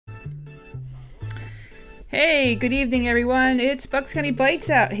Hey, good evening, everyone. It's Bucks County Bites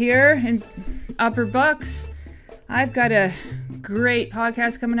out here in Upper Bucks. I've got a great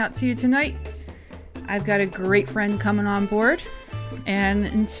podcast coming out to you tonight. I've got a great friend coming on board. And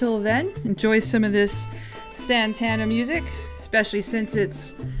until then, enjoy some of this Santana music, especially since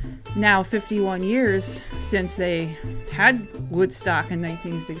it's now 51 years since they had Woodstock in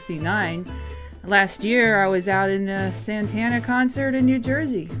 1969. Last year, I was out in the Santana concert in New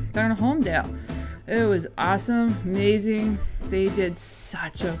Jersey, down in Homedale. It was awesome, amazing. They did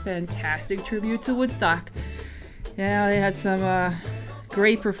such a fantastic tribute to Woodstock. Yeah, they had some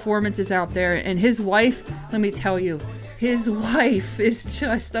great performances out there. And his wife, let me tell you, his wife is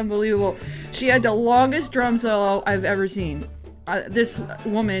just unbelievable. She had the longest drum solo I've ever seen. This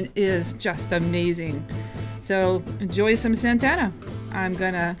woman is just amazing. So enjoy some Santana. I'm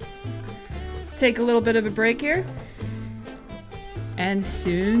gonna take a little bit of a break here. And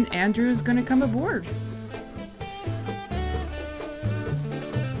soon Andrew's gonna come aboard.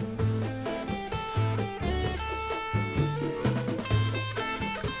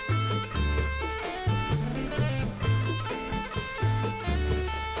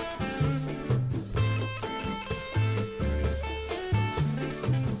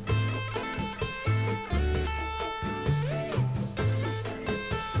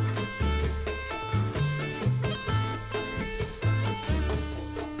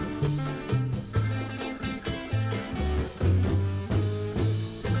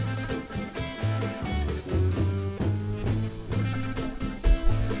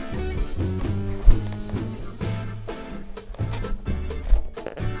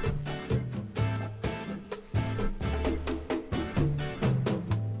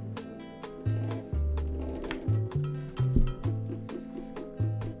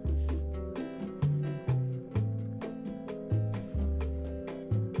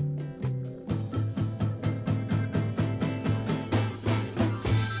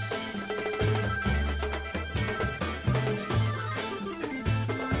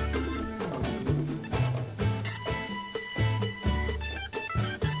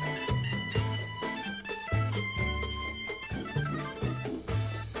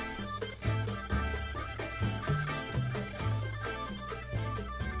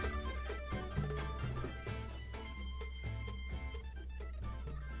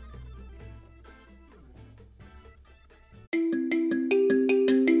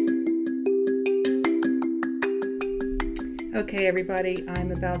 Okay, everybody,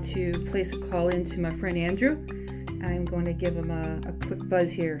 I'm about to place a call in to my friend Andrew. I'm going to give him a quick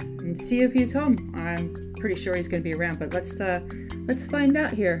buzz here and see if he's home. I'm pretty sure he's going to be around, but let's find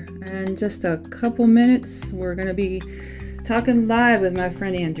out here. In just a couple minutes, we're going to be talking live with my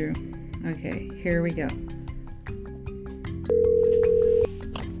friend Andrew. Okay, here we go.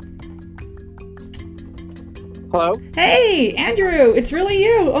 Hello? Hey, Andrew, it's really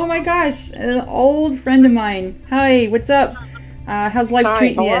you. Oh my gosh, an old friend of mine. Hi, what's up? How's life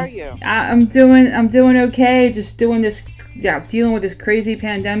treating you? How are you? I'm doing okay. Just dealing with this crazy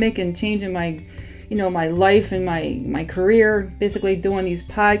pandemic and changing my life and my career. Basically doing these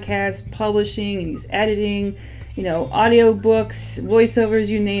podcasts, publishing, and these editing, audio books, voiceovers,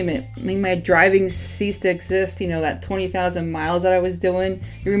 you name it. I mean, my driving ceased to exist. That 20,000 miles that I was doing.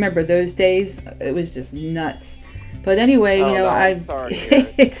 You remember those days? It was just nuts. But anyway,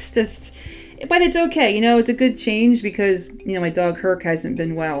 it's just. But it's okay, it's a good change because, my dog Herc hasn't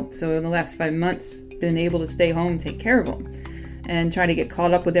been well. So in the last 5 months, been able to stay home and take care of him. And trying to get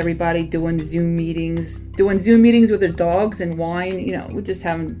caught up with everybody, doing Zoom meetings with their dogs and wine, we're just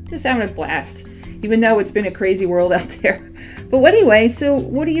having a blast. Even though it's been a crazy world out there. But anyway, so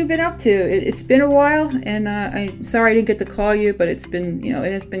what have you been up to? It's been a while, and I'm sorry I didn't get to call you, but it's been,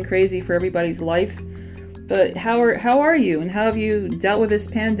 it has been crazy for everybody's life. But how are you, and how have you dealt with this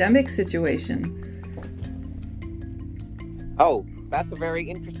pandemic situation? Oh, that's a very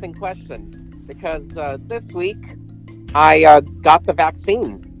interesting question because this week I got the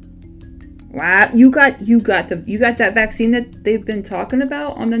vaccine. Wow, you got that vaccine that they've been talking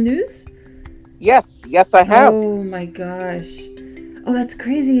about on the news? Yes, I have. Oh my gosh. Oh, that's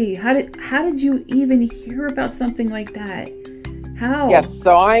crazy. How did you even hear about something like that? How? Yes,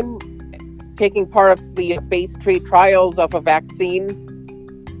 so I'm taking part of the phase 3 trials of a vaccine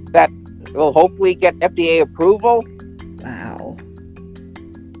that will hopefully get FDA approval.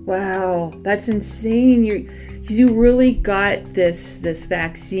 Wow, that's insane. You really got this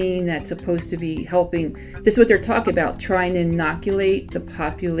vaccine that's supposed to be helping. This is what they're talking about, trying to inoculate the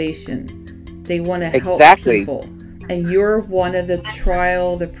population. They want to help people. And you're one of the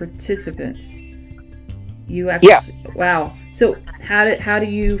participants. You actually, yes. Wow. So how do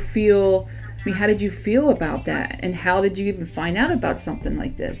you feel I mean, how did you feel about that? And how did you even find out about something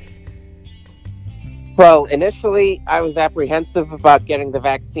like this? Well, initially, I was apprehensive about getting the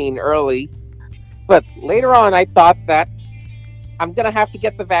vaccine early, but later on, I thought that I'm going to have to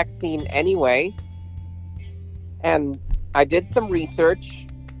get the vaccine anyway. And I did some research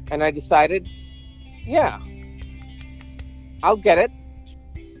and I decided, yeah, I'll get it.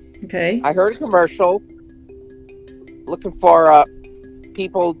 Okay. I heard a commercial looking for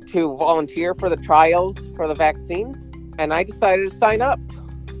people to volunteer for the trials for the vaccine, and I decided to sign up.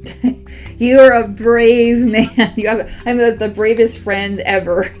 You're a brave man. I'm the bravest friend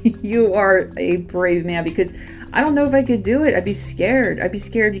ever. You are a brave man, because I don't know if I could do it. I'd be scared. I'd be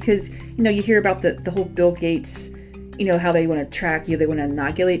scared because, you hear about the whole Bill Gates, how they want to track you. They want to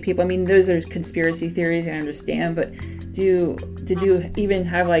inoculate people. I mean, those are conspiracy theories, I understand. But did you even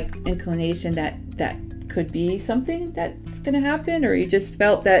have like inclination that could be something that's going to happen? Or you just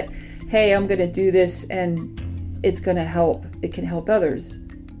felt that, hey, I'm going to do this and it's going to help. It can help others.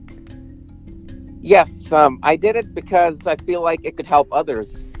 Yes, I did it because I feel like it could help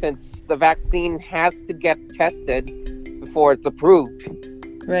others, since the vaccine has to get tested before it's approved.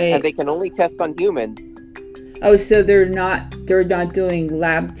 Right. And they can only test on humans. Oh, so they're not doing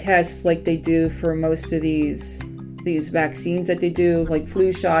lab tests like they do for most of these vaccines that they do, like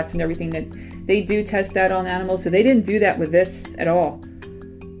flu shots and everything, that they do test that on animals. So they didn't do that with this at all.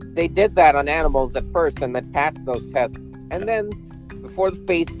 They did that on animals at first and then passed those tests. And then before the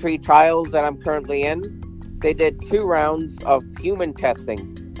phase 3 trials that I'm currently in, they did 2 rounds of human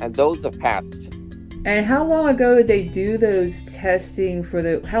testing, and those have passed. And how long ago did they do those testing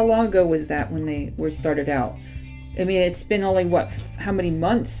how long ago was that when they were started out? I mean, it's been only, how many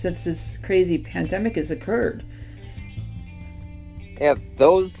months since this crazy pandemic has occurred? Yeah,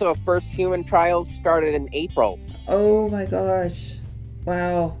 those first human trials started in April. Oh my gosh.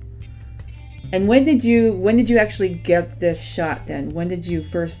 Wow. And when did you actually get this shot then? When did you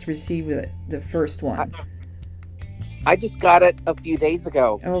first receive the first one? I just got it a few days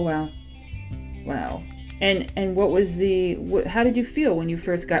ago. Oh, wow. Wow. And what was how did you feel when you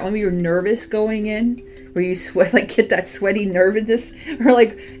first got, when you were nervous going in? Were you get that sweaty nervousness, or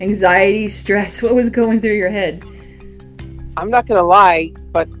like anxiety, stress? What was going through your head? I'm not going to lie,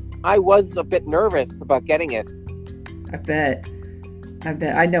 but I was a bit nervous about getting it. I bet.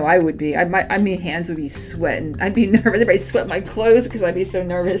 I know I would be. My hands would be sweating. I'd be nervous. Everybody sweat my clothes because I'd be so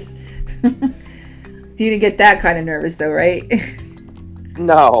nervous. You didn't get that kind of nervous though, right?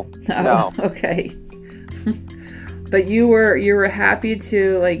 No. Okay. But you were happy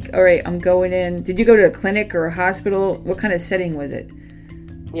to, like, all right, I'm going in. Did you go to a clinic or a hospital? What kind of setting was it?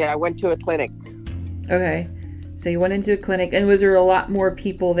 Yeah, I went to a clinic. Okay. So you went into a clinic, and was there a lot more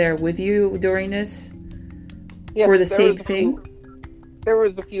people there with you during this? Yes, for the same thing? There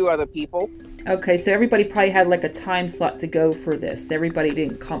was a few other people. Okay, so everybody probably had like a time slot to go for this. Everybody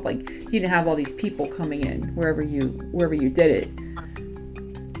didn't come, like, you didn't have all these people coming in wherever you did it.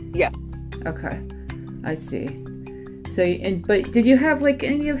 Yes. Okay, I see. So, but did you have like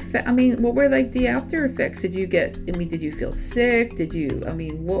any effect? I mean, what were like the after effects? Did you feel sick?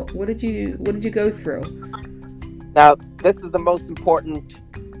 What did you go through? Now, this is the most important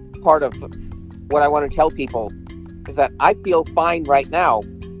part of what I want to tell people, is that I feel fine right now.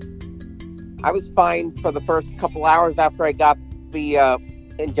 I was fine for the first couple hours after I got the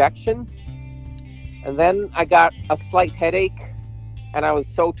injection. And then I got a slight headache, and I was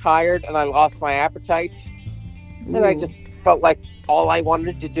so tired, and I lost my appetite. Ooh. And I just felt like all I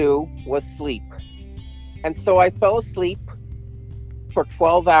wanted to do was sleep. And so I fell asleep for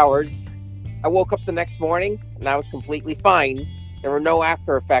 12 hours. I woke up the next morning, and I was completely fine. There were no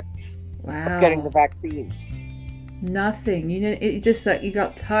after effects of getting the vaccine. Nothing. It just that you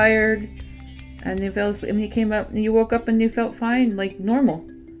got tired, and you fell asleep. I mean, you came up and you woke up and you felt fine, like normal.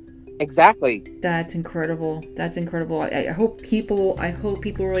 Exactly. That's incredible. I hope people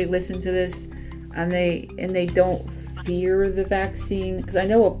really listen to this, and they don't fear the vaccine, because I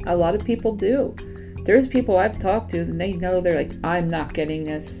know a lot of people do. There's people I've talked to, and they know, they're like, I'm not getting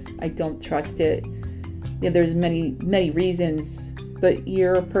this. I don't trust it. Yeah, there's many reasons, but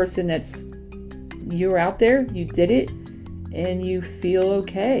you're a person you're out there, you did it, and you feel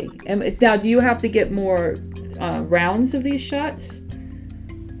okay. And now, do you have to get more rounds of these shots?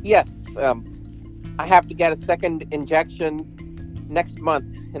 Yes. I have to get a second injection next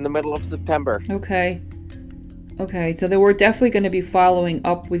month in the middle of September. Okay, so then we're definitely going to be following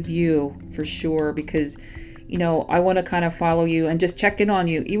up with you for sure, because I want to kind of follow you and just check in on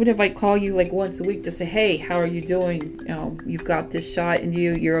you, even if I call you like once a week to say, hey, how are you doing? You've got this shot in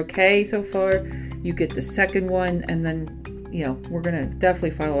you, you're okay so far, you get the second one, and then we're going to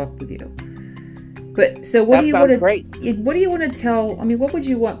definitely follow up with you. But so what That do you sounds want great. what do you want to tell? I mean, what would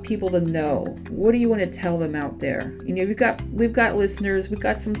you want people to know? What do you want to tell them out there? You know, we've got listeners, we've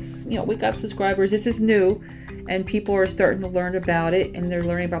got some, we've got subscribers. This is new, and people are starting to learn about it, and they're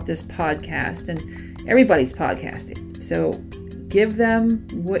learning about this podcast, and everybody's podcasting. So give them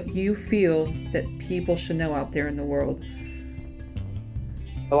what you feel that people should know out there in the world.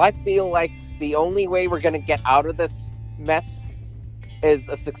 Well, I feel like the only way we're going to get out of this mess is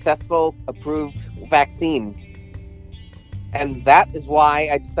a successful, approved vaccine. And that is why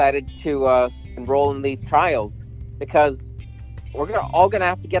I decided to enroll in these trials, because we're all going to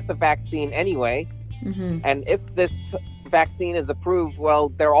have to get the vaccine anyway. Mm-hmm. And if this vaccine is approved, well,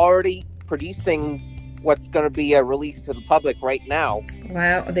 they're already producing what's going to be released to the public right now.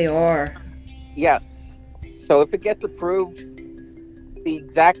 Wow, they are. Yes. So if it gets approved, the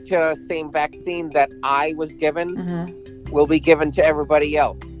exact same vaccine that I was given will be given to everybody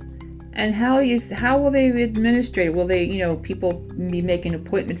else. And how will they administrate it? Will they, people be making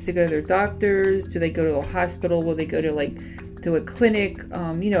appointments to go to their doctors? Do they go to a hospital? Will they go to a clinic,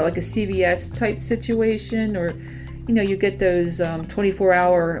 like a CVS type situation? Or, you get those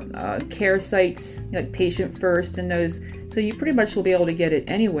 24-hour care sites, like Patient First and those. So you pretty much will be able to get it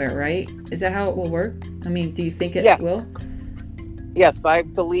anywhere, right? Is that how it will work? I mean, do you think it will? Yes, I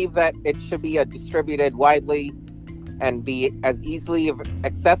believe that it should be distributed widely and be as easily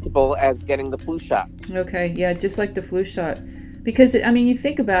accessible as getting the flu shot. Okay, yeah, just like the flu shot. Because, you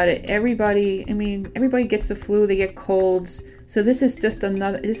think about it, everybody gets the flu, they get colds. So this is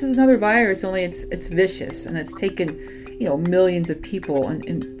another virus, only it's vicious, and it's taken, millions of people,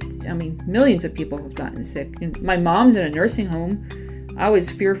 and millions of people have gotten sick. And my mom's in a nursing home. I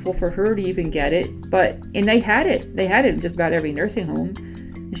was fearful for her to even get it, and they had it in just about every nursing home.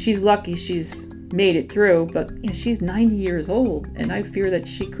 And she's lucky she's made it through, but she's 90 years old, and I fear that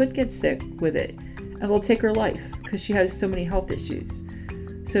she could get sick with it, and will take her life because she has so many health issues.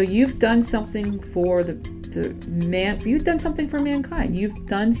 So you've done something for you've done something for mankind. You've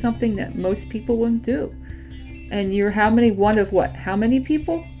done something that most people wouldn't do. And you're how many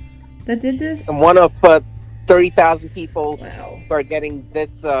people that did this? I'm one of 30,000 people who are getting this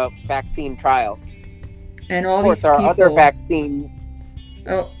vaccine trial. And all these people. There are other vaccines.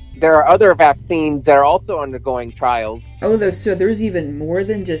 Oh. There are other vaccines that are also undergoing trials. Oh, so there's even more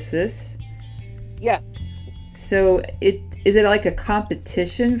than just this? Yes. So is it like a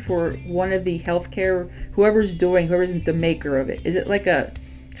competition for one of the healthcare, whoever's the maker of it? Is it like kind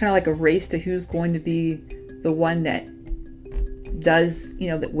of like a race to who's going to be the one that does,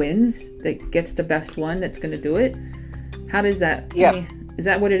 that wins, that gets the best one that's going to do it? How does that? Yeah. Is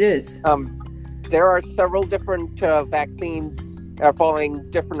that what it is? There are several different vaccines that are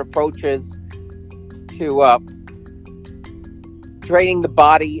following different approaches to training the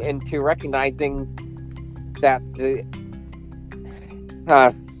body into recognizing that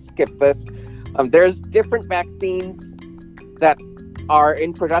skip this. There's different vaccines that are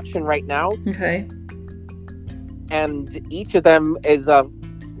in production right now. Okay. And each of them is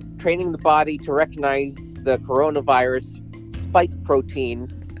training the body to recognize the coronavirus spike protein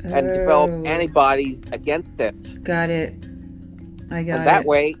and develop antibodies against it. Got it. I got it. That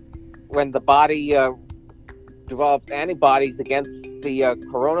way, when the body develops antibodies against the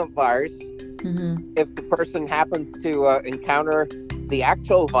coronavirus, if the person happens to encounter the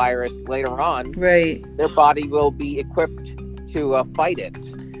actual virus later on, right, their body will be equipped to fight it.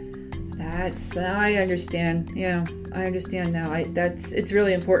 I understand. Yeah, I understand now. It's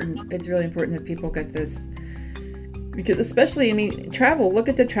really important. It's really important that people get this. Because especially, travel. Look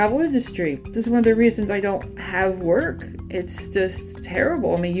at the travel industry. This is one of the reasons I don't have work. It's just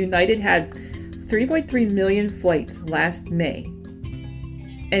terrible. United had 3.3 million flights last May.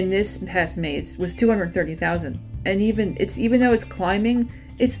 And this past May was 230,000. And even though it's climbing,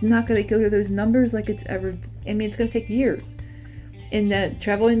 it's not going to go to those numbers like it's ever. It's going to take years. And the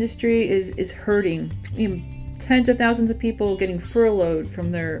travel industry is hurting. Tens of thousands of people getting furloughed from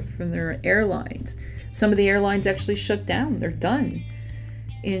their airlines. Some of the airlines actually shut down. They're done.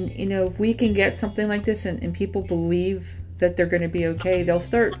 And, if we can get something like this and people believe that they're going to be okay, they'll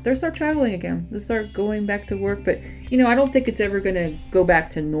start traveling again. They'll start going back to work. But, I don't think it's ever going to go back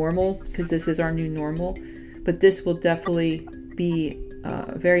to normal because this is our new normal. But this will definitely be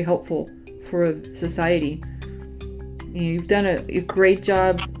very helpful for society. You've done a great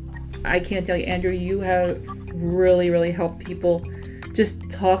job. I can't tell you, Andrew, you have really, really helped people. Just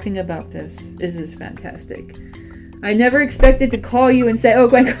talking about this is fantastic. I never expected to call you and say, "Oh,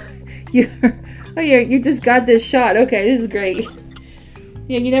 Gwen, you just got this shot. Okay, this is great."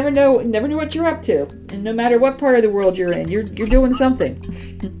 Yeah, you never know what you're up to, and no matter what part of the world you're in, you're doing something.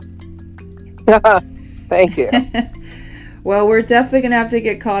 Thank you. Well, we're definitely going to have to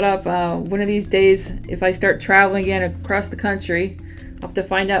get caught up one of these days. If I start traveling again across the country, I'll have to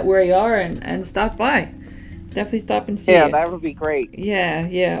find out where you are and stop by. Definitely stop and see Yeah, you. that would be great.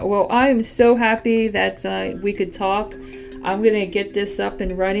 Yeah. Well, I am so happy that we could talk. I'm going to get this up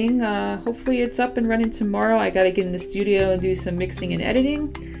and running. Hopefully it's up and running tomorrow. I got to get in the studio and do some mixing and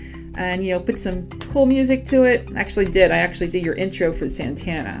editing. And, put some cool music to it. I actually did your intro for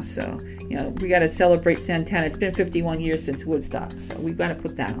Santana. So, we got to celebrate Santana. It's been 51 years since Woodstock. So we've got to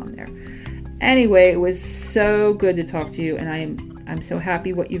put that on there. Anyway, it was so good to talk to you. And I'm so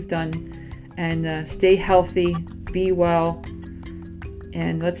happy what you've done. And stay healthy, be well,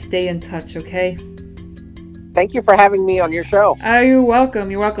 and let's stay in touch, okay? Thank you for having me on your show. Oh, you're welcome.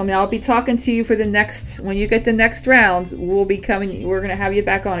 Now I'll be talking to you for when you get the next round, we're going to have you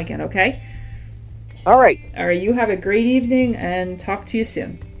back on again, okay? All right. You have a great evening and talk to you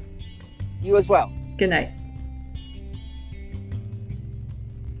soon. You as well. Good night.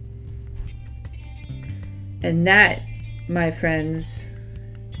 And that, my friends,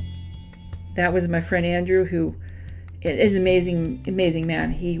 that was my friend Andrew, who is amazing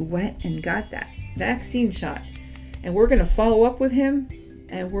man. He went and got that vaccine shot. And we're going to follow up with him,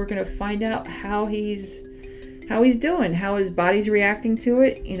 and we're going to find out how he's doing, how his body's reacting to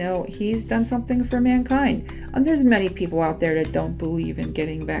it. He's done something for mankind. And there's many people out there that don't believe in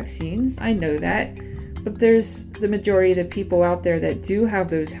getting vaccines. I know that. But there's the majority of the people out there that do have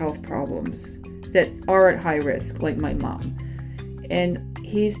those health problems, that are at high risk, like my mom. And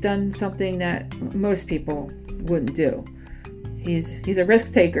he's done something that most people wouldn't do. He's a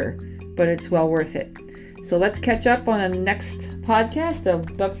risk taker, but it's well worth it. So let's catch up on a next podcast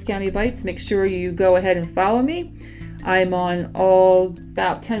of Bucks County Bites. Make sure you go ahead and follow me. I'm on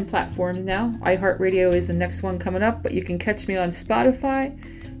about 10 platforms now. iHeartRadio is the next one coming up, but you can catch me on Spotify.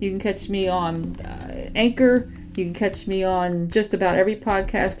 You can catch me on Anchor. You can catch me on just about every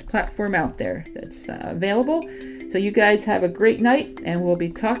podcast platform out there that's available. So you guys have a great night, and we'll be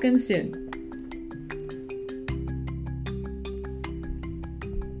talking soon.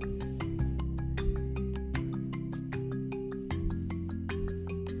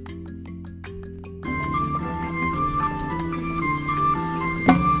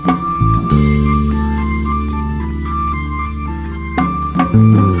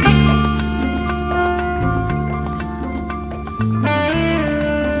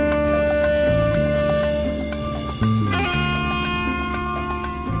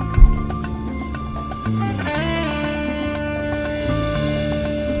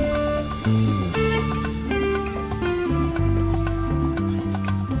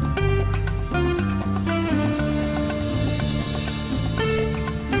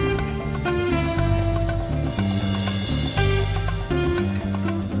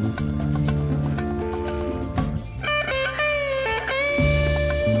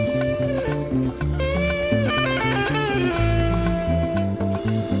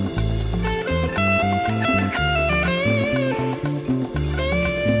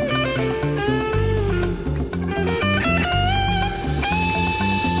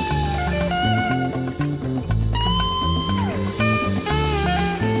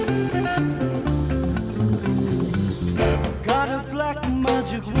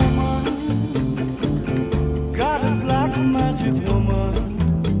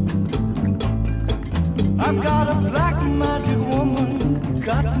 I've got a black magic woman,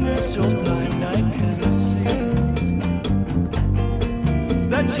 got me so blind I can't see.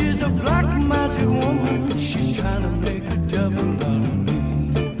 That she's a black magic woman, she's trying to make a devil out of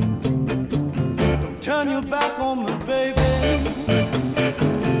me. Don't turn your back on me, baby.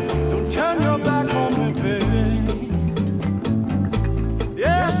 Don't turn your back on me, baby.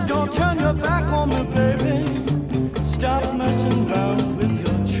 Yes, don't turn your back on me, baby. Stop messing around with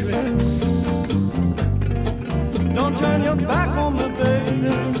your tricks. Don't turn your back on me,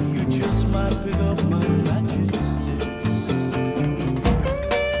 baby. You just might pick up my magic sticks.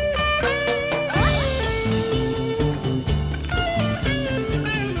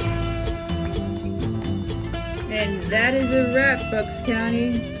 And that is a wrap, Bucks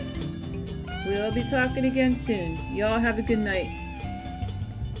County. We'll be talking again soon. Y'all have a good night.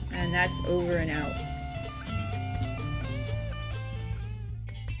 And that's over and out.